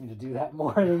people ask me to do that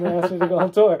more than they ask me to go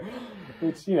on tour.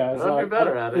 Which, it's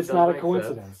not a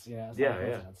coincidence. Yeah, it's not a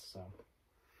coincidence. So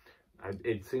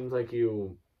it seems like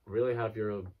you really have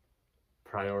your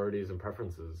priorities and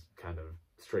preferences kind of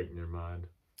straight in your mind.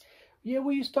 Yeah,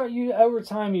 well, over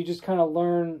time, you just kind of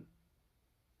learn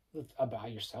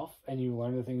about yourself, and you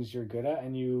learn the things you're good at,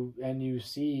 and you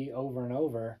see over and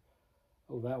over,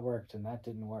 oh, that worked and that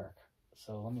didn't work.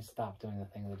 So let me stop doing the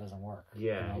thing that doesn't work.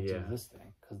 Yeah, and I'll do this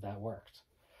thing because that worked.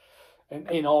 And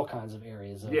in all kinds of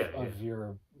areas of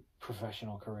your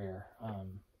professional career,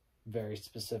 very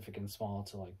specific and small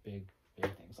to like big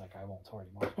things. Like I won't tour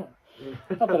anymore.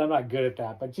 Not that I'm not good at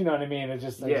that, but you know what I mean. It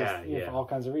just, for all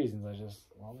kinds of reasons,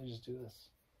 let me just do this.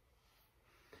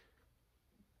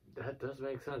 That does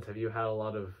make sense. Have you had a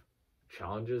lot of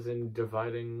challenges in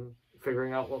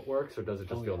figuring out what works, or does it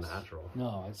just feel natural?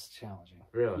 No, it's challenging.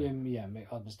 Really? Yeah,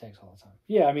 make mistakes all the time.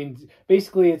 Yeah, I mean,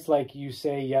 basically it's like you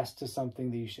say yes to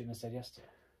something that you shouldn't have said yes to.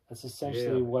 That's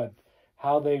essentially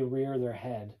how they rear their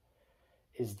head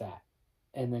is that.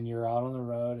 and then you're out on the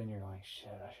road and you're going, shit,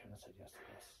 I shouldn't have said yes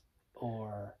to this.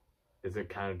 Or is it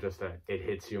kind of just a it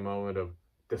hits you moment of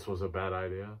this was a bad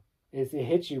idea? it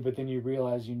hits you, but then you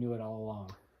realize you knew it all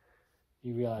along.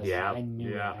 You realize, yeah, I knew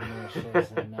yeah. it. I knew I should have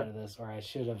said no to this, or I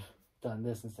should have done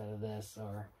this instead of this,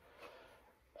 or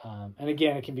and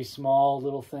again, it can be small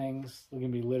little things. It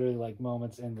can be literally like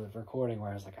moments in the recording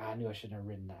where I was like, I knew I shouldn't have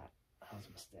written that. That was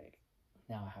a mistake.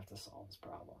 Now I have to solve this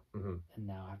problem, and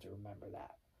now I have to remember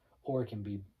that. Or it can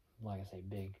be, like I say,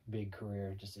 big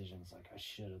career decisions. Like I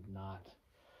should have not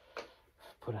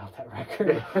put out that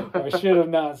record, or I should have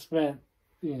not spent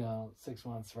 6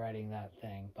 months writing that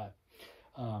thing. But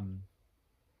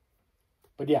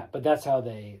yeah, but that's how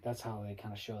they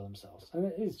kind of show themselves.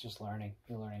 And it's just learning.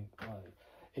 You're learning.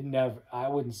 I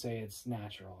wouldn't say it's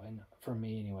natural, and for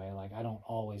me anyway, like I don't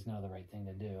always know the right thing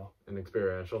to do. An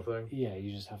experiential thing. Yeah,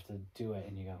 you just have to do it,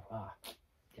 and you go,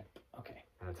 yep, okay.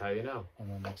 That's how you know. And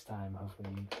then next time,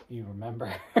 hopefully you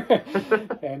remember,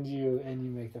 and you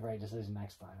make the right decision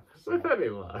next time. So, with any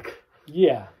luck.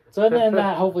 Yeah. So then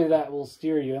that hopefully that will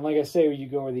steer you. And like I say, when you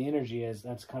go where the energy is,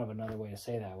 that's kind of another way to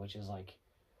say that, which is like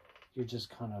you're just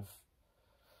kind of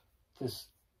this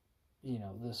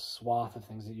swath of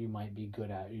things that you might be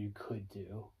good at or you could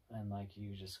do, and like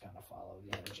you just kind of follow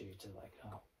the energy to like,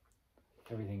 oh,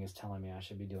 everything is telling me I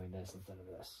should be doing this instead of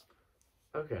this.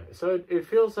 Okay, so it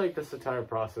feels like this entire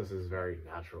process is very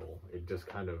natural. It just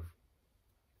kind of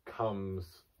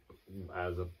comes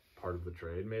as a part of the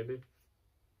trade, maybe?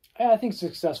 I think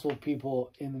successful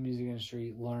people in the music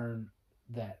industry learn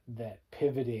that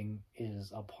pivoting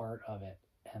is a part of it,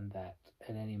 and that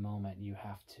at any moment you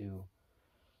have to,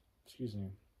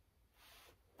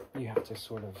 you have to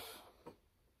sort of,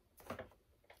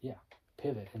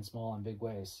 pivot in small and big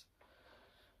ways.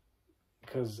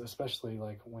 Because especially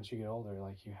like once you get older,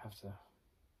 like you have to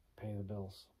pay the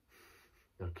bills.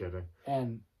 No kidding.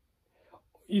 And,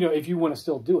 if you want to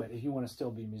still do it, if you want to still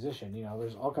be a musician,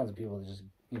 there's all kinds of people that just,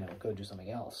 go do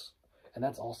something else. And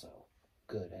that's also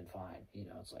good and fine.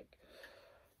 It's like,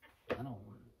 I don't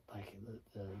like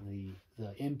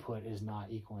the input is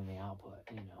not equaling the output,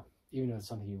 even though it's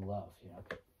something you love,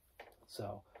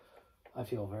 So I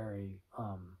feel very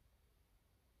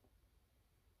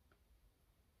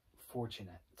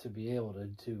fortunate to be able to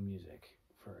do music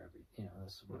for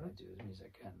this is what I do is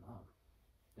music, and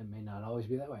it may not always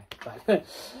be that way, but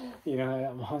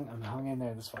I'm hung in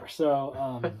there this far. So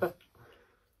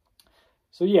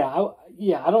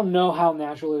I don't know how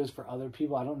natural it is for other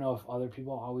people. I don't know if other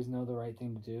people always know the right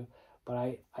thing to do, but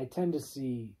I tend to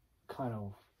see kind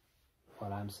of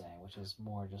what I'm saying, which is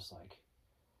more just like,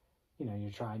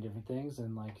 you're trying different things,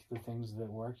 and like the things that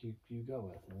work, you go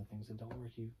with, and the things that don't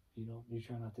work, you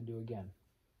try not to do again.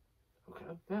 Okay,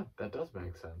 yeah, that does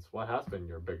make sense. What has been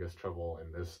your biggest trouble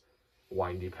in this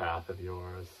windy path of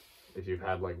yours? If you've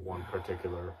had like one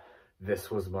particular, this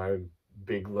was my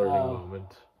big learning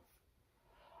moment.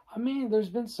 I mean, there's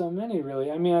been so many,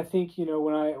 really. I mean, I think,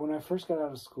 when I first got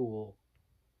out of school,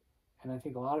 and I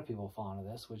think a lot of people fall into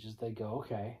this, which is they go,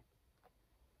 okay,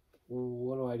 well,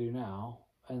 what do I do now?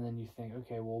 And then you think,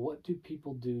 okay, well, what do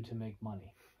people do to make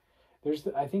money?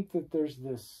 I think that there's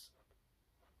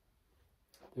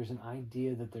an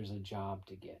idea that there's a job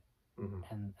to get.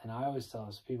 Mm-hmm. And I always tell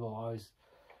us, people always,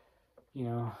 you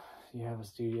have a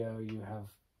studio, you have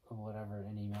whatever,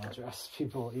 an email address.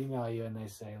 People email you and they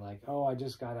say like, oh, I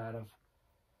just got out of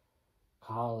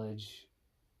college.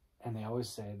 And they always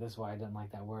say, this is why I didn't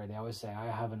like that word. They always say, I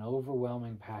have an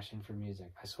overwhelming passion for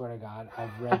music. I swear to God,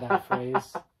 I've read that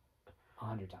phrase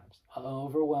 100 times. An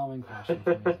overwhelming passion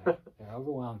for music. They're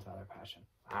overwhelmed by their passion.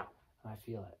 Wow. And I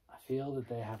feel it. I feel that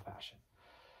they have passion.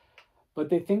 But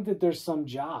they think that there's some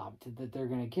job that they're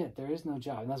going to get. There is no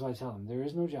job. And that's why I tell them, there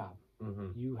is no job.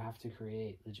 Mm-hmm. You have to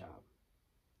create the job.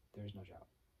 There is no job.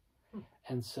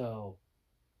 And so,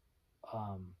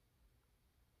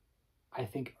 I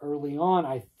think early on,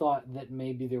 I thought that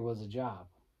maybe there was a job,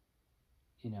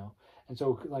 And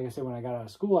so, like I said, when I got out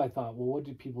of school, I thought, well, what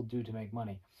do people do to make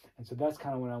money? And so that's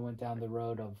kind of when I went down the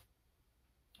road of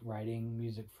writing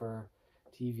music for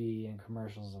TV and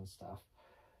commercials and stuff.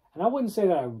 And I wouldn't say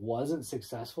that I wasn't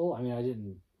successful. I mean, I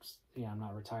didn't, I'm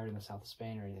not retired in the south of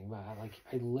Spain or anything, but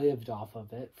I lived off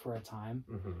of it for a time.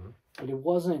 Mm-hmm. But it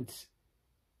wasn't,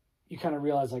 you kind of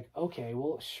realize like, okay,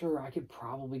 well, sure, I could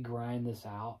probably grind this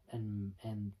out and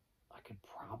I could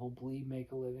probably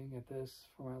make a living at this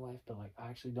for my life, but like, I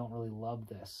actually don't really love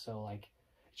this. So like,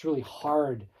 it's really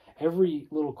hard. Every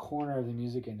little corner of the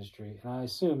music industry, and I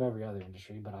assume every other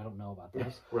industry, but I don't know about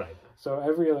this. Right. So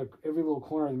every little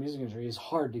corner of the music industry is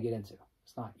hard to get into.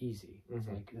 It's not easy.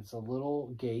 Mm-hmm. It's a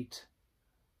little gate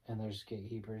and there's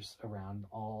gatekeepers around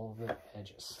all the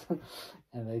edges,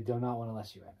 and they do not want to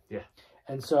let you in. Yeah.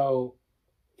 And so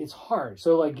it's hard.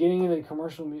 So like getting into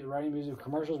writing music,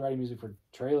 commercials, writing music for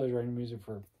trailers, writing music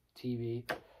for TV.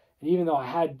 And even though I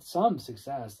had some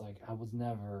success, like I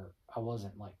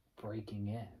wasn't like breaking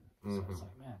in. So it's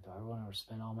like, man, do I want to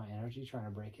spend all my energy trying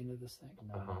to break into this thing?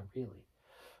 No, not really.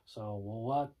 So,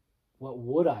 well, what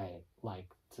would I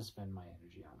like to spend my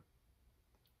energy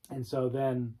on? And so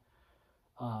then,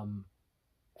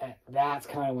 that's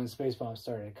kind of when Spacebomb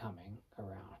started coming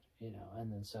around,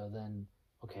 and then,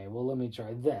 okay, well, let me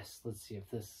try this. Let's see if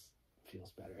this feels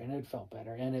better. And it felt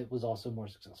better. And it was also more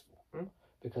successful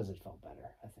because it felt better,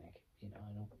 I think, and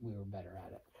we were better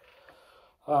at it.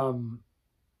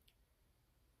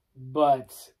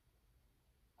 But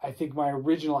I think my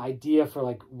original idea for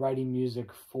like writing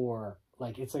music for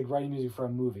like, it's like writing music for a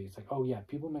movie. It's like, oh yeah,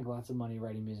 people make lots of money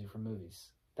writing music for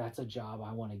movies. That's a job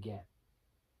I want to get.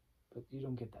 But you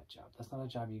don't get that job. That's not a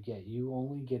job you get. You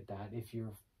only get that if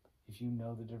you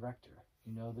know the director.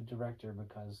 You know the director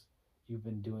because you've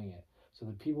been doing it. So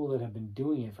the people that have been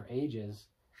doing it for ages,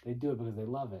 they do it because they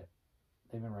love it.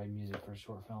 They've been writing music for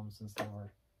short films since they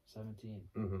were 17.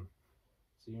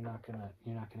 So you're not gonna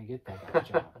get that kind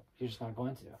of job. You're just not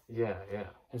going to. Yeah.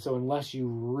 And so unless you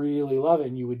really love it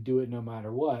and you would do it no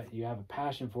matter what, you have a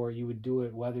passion for it, you would do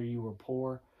it whether you were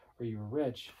poor or you were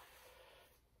rich.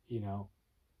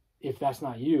 If that's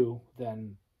not you,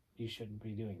 then you shouldn't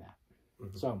be doing that.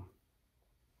 So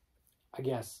I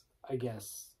guess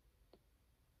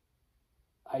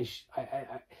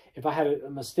if I had a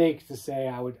mistake to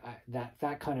say,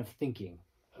 that kind of thinking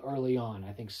early on,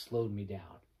 I think slowed me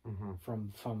down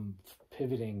from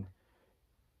pivoting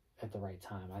at the right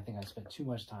time. I think I spent too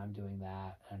much time doing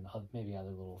that and maybe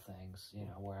other little things,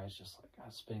 where I was just like, I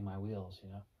was spinning my wheels,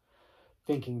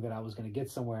 thinking that I was going to get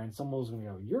somewhere and someone was going to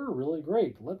go, you're really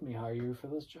great. Let me hire you for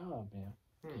this job.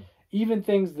 Even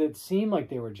things that seemed like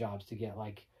they were jobs to get,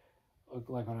 like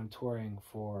when I'm touring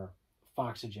for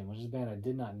Foxygen, which is a band I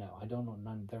did not know. I don't know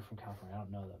none. They're from California. I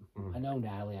don't know them. I know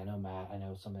Natalie. I know Matt. I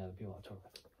know some of the other people I tour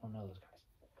with. I don't know those guys.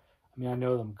 I mean, I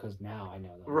know them because now I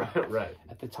know them. Right.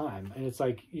 At the time. And it's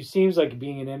like, it seems like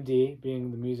being an MD,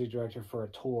 being the music director for a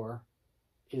tour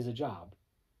is a job.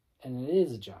 And it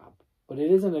is a job. But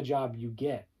it isn't a job you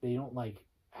get. They don't like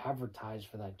advertise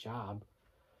for that job.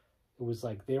 It was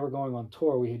like they were going on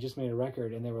tour. We had just made a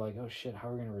record and they were like, oh shit, how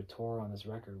are we going to retour on this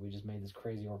record? We just made this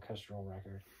crazy orchestral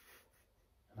record.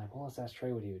 I'm like, well, let's ask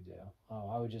Trey what he would do. Oh,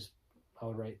 I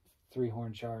would write 3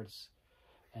 horn charts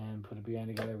and put a band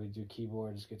together. We'd do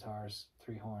keyboards, guitars,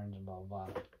 3 horns, and blah, blah,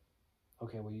 blah.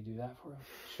 Okay, will you do that for us?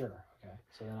 Sure. Okay.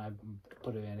 So then I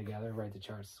put a band together, write the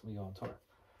charts, we go on tour.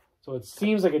 So it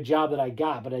seems like a job that I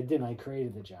got, but I didn't. I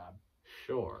created the job.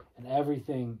 Sure. And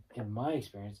everything in my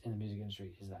experience in the music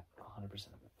industry is that 100% of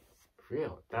it. Really?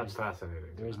 That's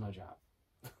fascinating. There is no job.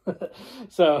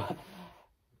 So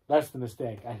that's the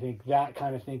mistake. I think that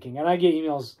kind of thinking. And I get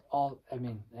emails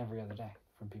every other day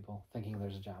from people thinking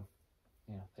there's a job.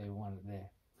 They want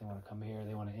to come here.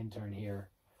 They want to intern here.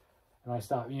 And I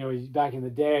stopped, back in the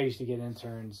day, I used to get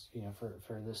interns,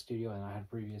 for this studio, and I had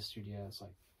previous studios,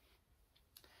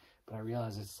 but I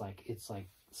realized it's like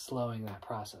slowing that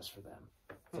process for them.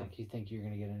 It's like you think you're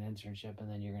going to get an internship and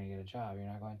then you're going to get a job. You're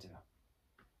not going to.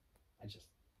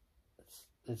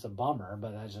 It's a bummer,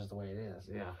 but that's just the way it is.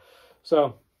 Yeah.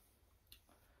 So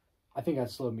I think that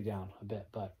slowed me down a bit,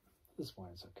 but at this point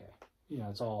it's okay.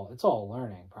 It's all a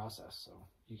learning process, so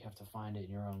you have to find it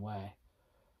in your own way.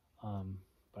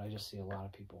 But I just see a lot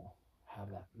of people have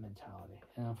that mentality.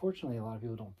 And unfortunately, a lot of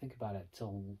people don't think about it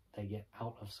till they get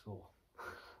out of school.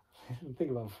 They didn't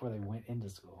think about it before they went into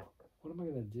school. What am I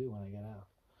going to do when I get out?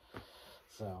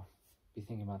 So be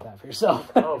thinking about that for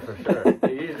yourself. Oh, for sure.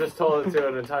 You just told it to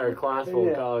an entire class full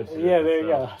of college students. Yeah, there you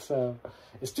go. So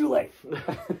it's too late.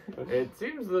 It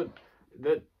seems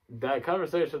that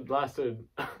conversation lasted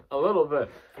a little bit.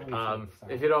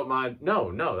 If you don't mind.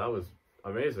 No, that was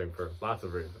amazing for lots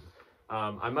of reasons.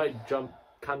 I might jump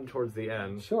kind of towards the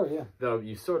end. Sure, yeah. Though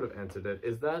you sort of answered it.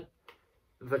 Is that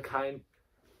the kind,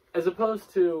 as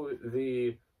opposed to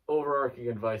the overarching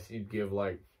advice you'd give,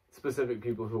 like, specific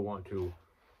people who want to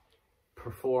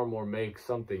perform or make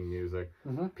something music,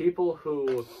 people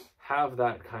who have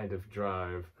that kind of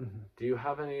drive, do you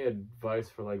have any advice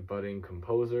for, like, budding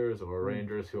composers or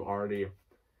arrangers who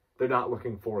they're not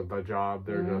looking for the job,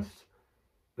 they're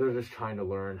just trying to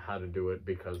learn how to do it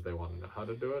because they want to know how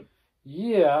to do it?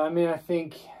 Yeah, I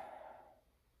think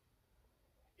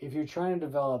if you're trying to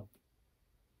develop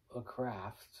a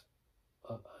craft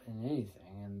in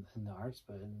anything, in the arts,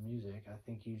 but in music, I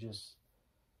think you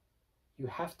you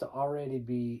have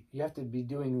to be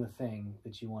doing the thing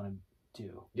that you want to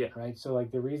do. Yeah. Right. So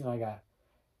like the reason I got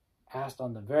asked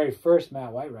on the very first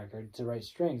Matt White record to write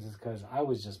strings is because I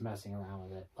was just messing around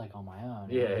with it like on my own.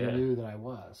 Yeah, and he knew that I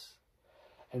was.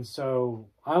 And so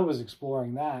I was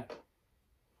exploring that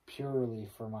purely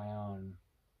for my own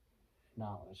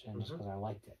knowledge and just because I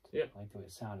liked it. Yeah. I liked the way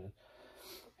it sounded.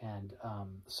 And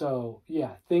so,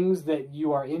 yeah, things that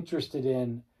you are interested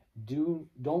in,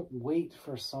 don't wait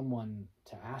for someone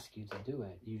to ask you to do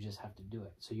it. You just have to do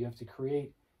it. So you have to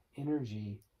create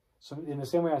energy. So in the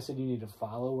same way I said you need to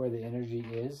follow where the energy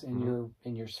is in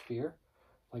your sphere,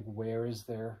 like where is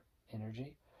their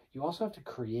energy? You also have to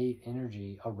create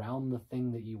energy around the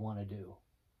thing that you want to do.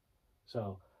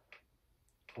 So,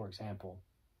 for example,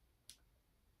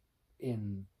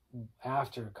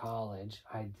 after college,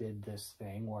 I did this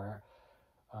thing where,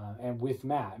 and with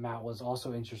Matt was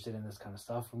also interested in this kind of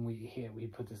stuff, and we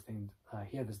put this thing.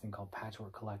 He had this thing called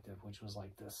Patchwork Collective, which was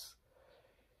like this.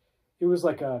 It was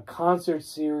like a concert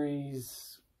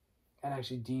series, and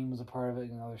actually Dean was a part of it,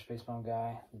 another Spacebomb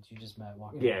guy that you just met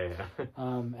walking. Yeah.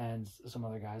 And some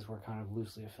other guys were kind of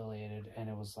loosely affiliated, and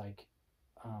it was like,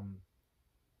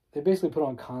 they basically put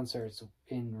on concerts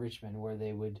in Richmond where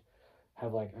they would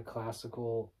have like a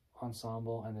classical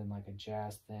ensemble and then like a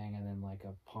jazz thing and then like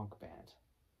a punk band,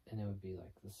 and it would be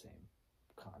like the same.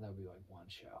 That would be like one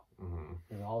show.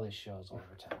 There were all these shows all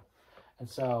over town, and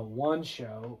so one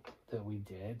show that we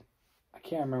did, I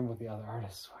can't remember what the other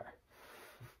artists were,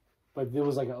 but there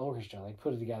was like an orchestra, like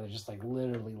put it together, just like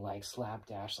literally like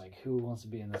slapdash, like who wants to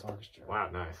be in this orchestra? Wow,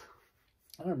 nice.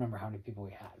 I don't remember how many people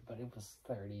we had, but it was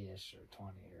 30-ish or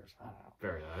 20 or I don't know.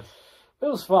 Very nice. It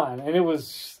was fun, and it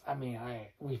was,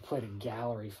 we played a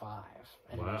Gallery 5,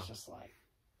 and It was just like,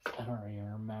 I don't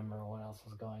even remember what else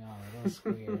was going on. It was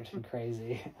weird and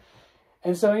crazy.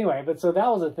 And so anyway, so that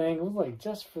was a thing. It was like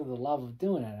just for the love of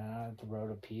doing it, and I wrote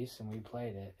a piece, and we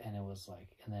played it, and it was like,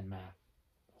 and then Matt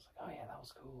was like, oh yeah, that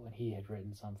was cool, and he had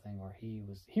written something, or he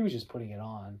was just putting it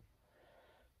on.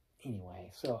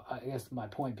 Anyway, so I guess my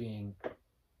point being,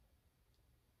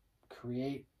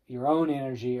 create your own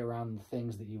energy around the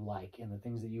things that you like and the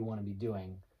things that you want to be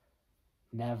doing.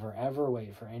 Never, ever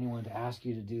wait for anyone to ask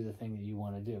you to do the thing that you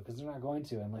want to do, because they're not going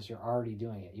to unless you're already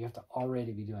doing it. You have to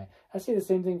already be doing it. I say the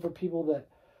same thing for people that,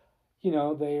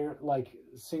 they're like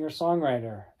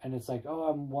singer-songwriter, and it's like, oh,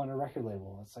 I want a record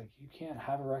label. It's like, you can't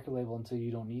have a record label until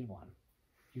you don't need one.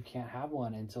 You can't have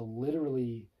one until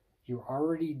literally you're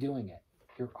already doing it.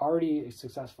 You're already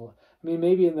successful. I mean,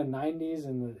 maybe in the 90s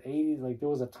and the 80s, like there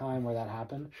was a time where that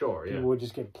happened. Sure, yeah. People would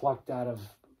just get plucked out of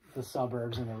the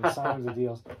suburbs and they would sign the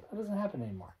deals. That doesn't happen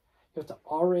anymore. You have to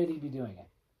already be doing it.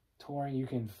 Touring, you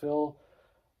can fill,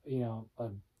 a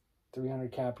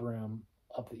 300 cap room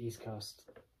up the East Coast,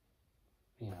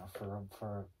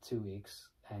 for 2 weeks,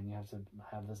 and you have to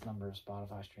have this number of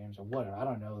Spotify streams or whatever. I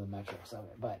don't know the metrics of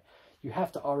it, but you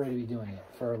have to already be doing it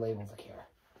for a label to care.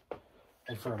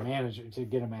 And for a manager, to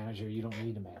get a manager, you don't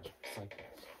need a manager. It's like,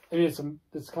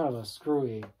 it's kind of a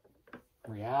screwy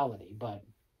reality, but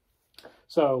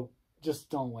so just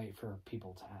don't wait for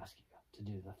people to ask you to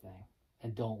do the thing,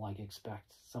 and don't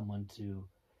expect someone to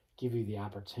give you the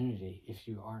opportunity if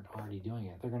you aren't already doing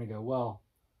it. They're going to go, well,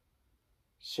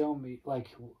 show me,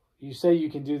 you say you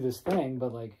can do this thing,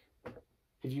 but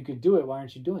if you could do it, why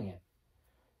aren't you doing it?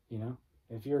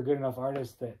 If you're a good enough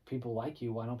artist that people like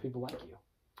you, why don't people like you?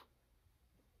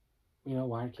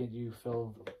 Why can't you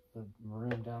fill the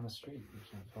room down the street? You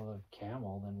can't fill the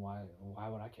Camel, then why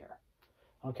would I care?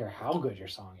 I don't care how good your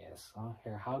song is. I don't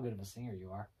care how good of a singer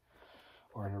you are,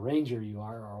 or an arranger you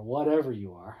are, or whatever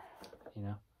you are,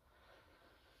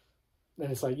 Then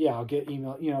it's like, yeah, I'll get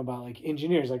email, about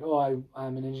engineers, oh,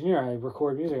 I'm an engineer. I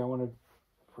record music. I want to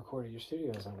record at your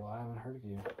studio. It's like, well, I haven't heard of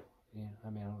you. I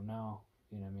don't know.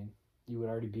 You would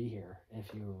already be here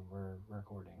if you were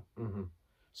recording. Mm-hmm.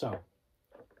 So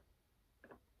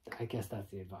I guess that's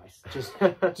the advice. Just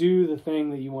do the thing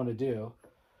that you want to do.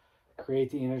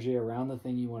 Create the energy around the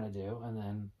thing you want to do. And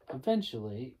then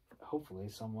eventually, hopefully,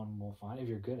 someone will find, if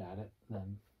you're good at it,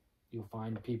 then you'll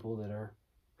find people that are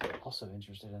also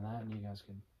interested in that. And you guys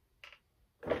can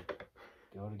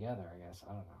go together, I guess.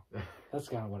 I don't know. That's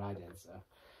kind of what I did. So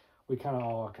we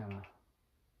all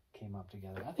came up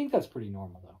together. I think that's pretty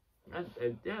normal, though.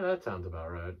 Yeah, that sounds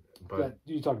about right. But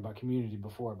you talked about community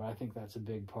before, but I think that's a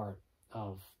big part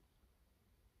of,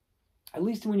 at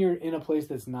least when you're in a place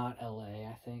that's not LA,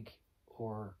 I think,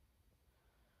 or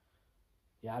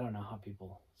I don't know how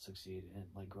people succeed in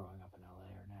growing up in LA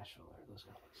or Nashville or those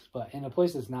kind of places. But in a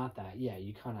place that's not that,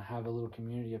 you kind of have a little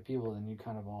community of people, and you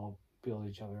kind of all build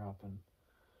each other up and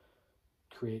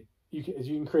create you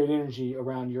can create energy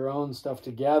around your own stuff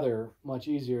together much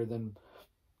easier than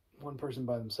one person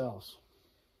by themselves.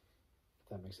 If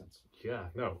that makes sense. Yeah,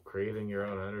 no, creating your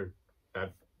own energy,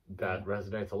 that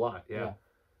resonates a lot. Yeah.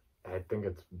 I think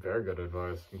it's very good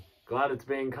advice. I'm glad it's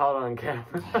being caught on camera.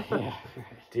 Yeah.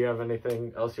 Do you have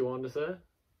anything else you wanted to say?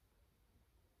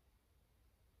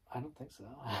 I don't think so.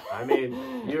 I mean,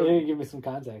 you didn't give me some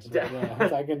context. But yeah,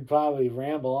 I can probably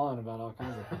ramble on about all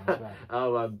kinds of things. But...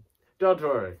 Oh, don't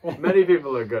worry. Many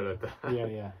people are good at that.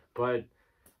 Yeah. But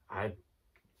I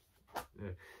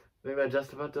think that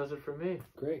just about does it for me.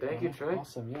 Great. Thank you, Trey.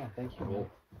 Awesome. Yeah. Thank you. We'll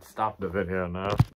stop the video now.